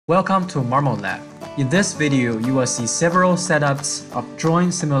Welcome to Marmol Lab. In this video, you will see several setups of drone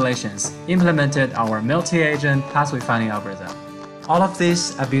simulations implemented our multi-agent pathway finding algorithm. All of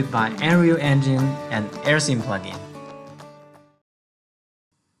these are built by Unreal Engine and AirSim plugin.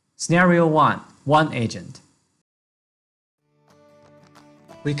 Scenario 1. One agent.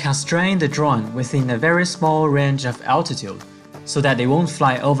 We constrain the drone within a very small range of altitude so that they won't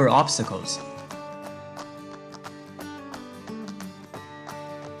fly over obstacles.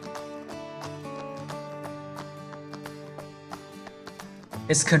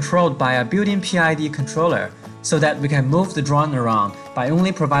 It's controlled by a built-in PID controller so that we can move the drone around by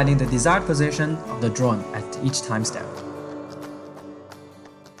only providing the desired position of the drone at each time step.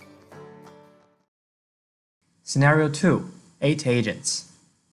 Scenario 2. 8 agents.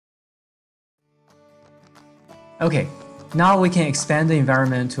 Okay, now we can expand the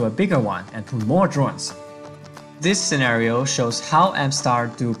environment to a bigger one and put more drones. This scenario shows how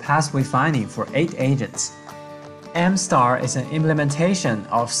MStar do pathway finding for 8 agents. MStar is an implementation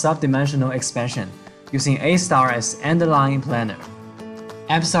of subdimensional expansion using A-star as underlying planner.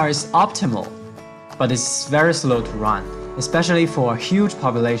 MStar is optimal, but it's very slow to run, especially for a huge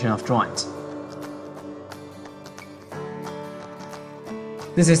population of drones.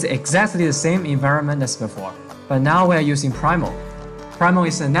 This is exactly the same environment as before, but now we are using PRIMALc. PRIMALc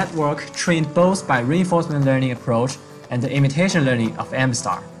is a network trained both by reinforcement learning approach and the imitation learning of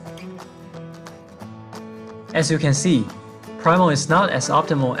MStar. As you can see, PRIMALc is not as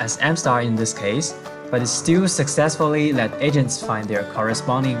optimal as MStar in this case, but it still successfully let agents find their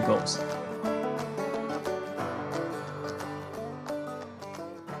corresponding goals.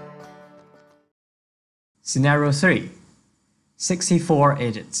 Scenario 3. 64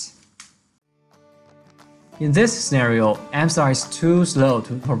 agents. In this scenario, MStar is too slow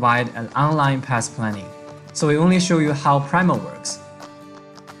to provide an online path planning, so we only show you how PRIMALc works.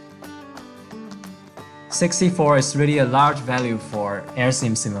 64 is really a large value for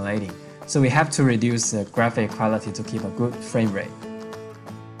AirSim simulating, so we have to reduce the graphic quality to keep a good frame rate.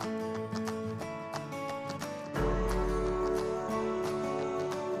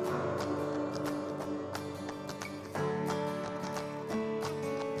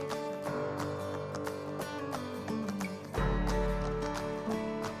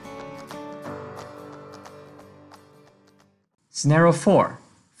 Scenario 4.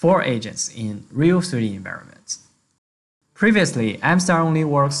 4 agents in real 3D environments. Previously, MStar only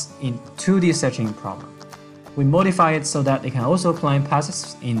works in 2D searching problem. We modify it so that it can also plan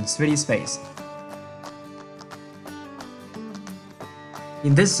paths in 3D space.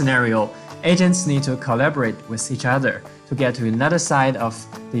 In this scenario, agents need to collaborate with each other to get to another side of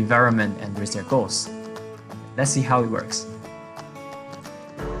the environment and reach their goals. Let's see how it works.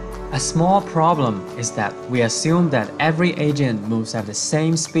 A small problem is that we assume that every agent moves at the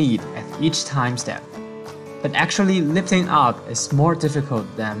same speed at each time step. But actually lifting up is more difficult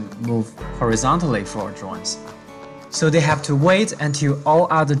than move horizontally for drones. So they have to wait until all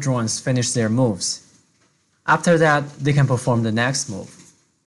other drones finish their moves. After that, they can perform the next move.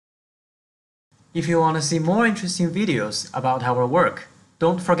 If you want to see more interesting videos about our work,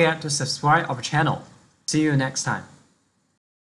 don't forget to subscribe our channel. See you next time.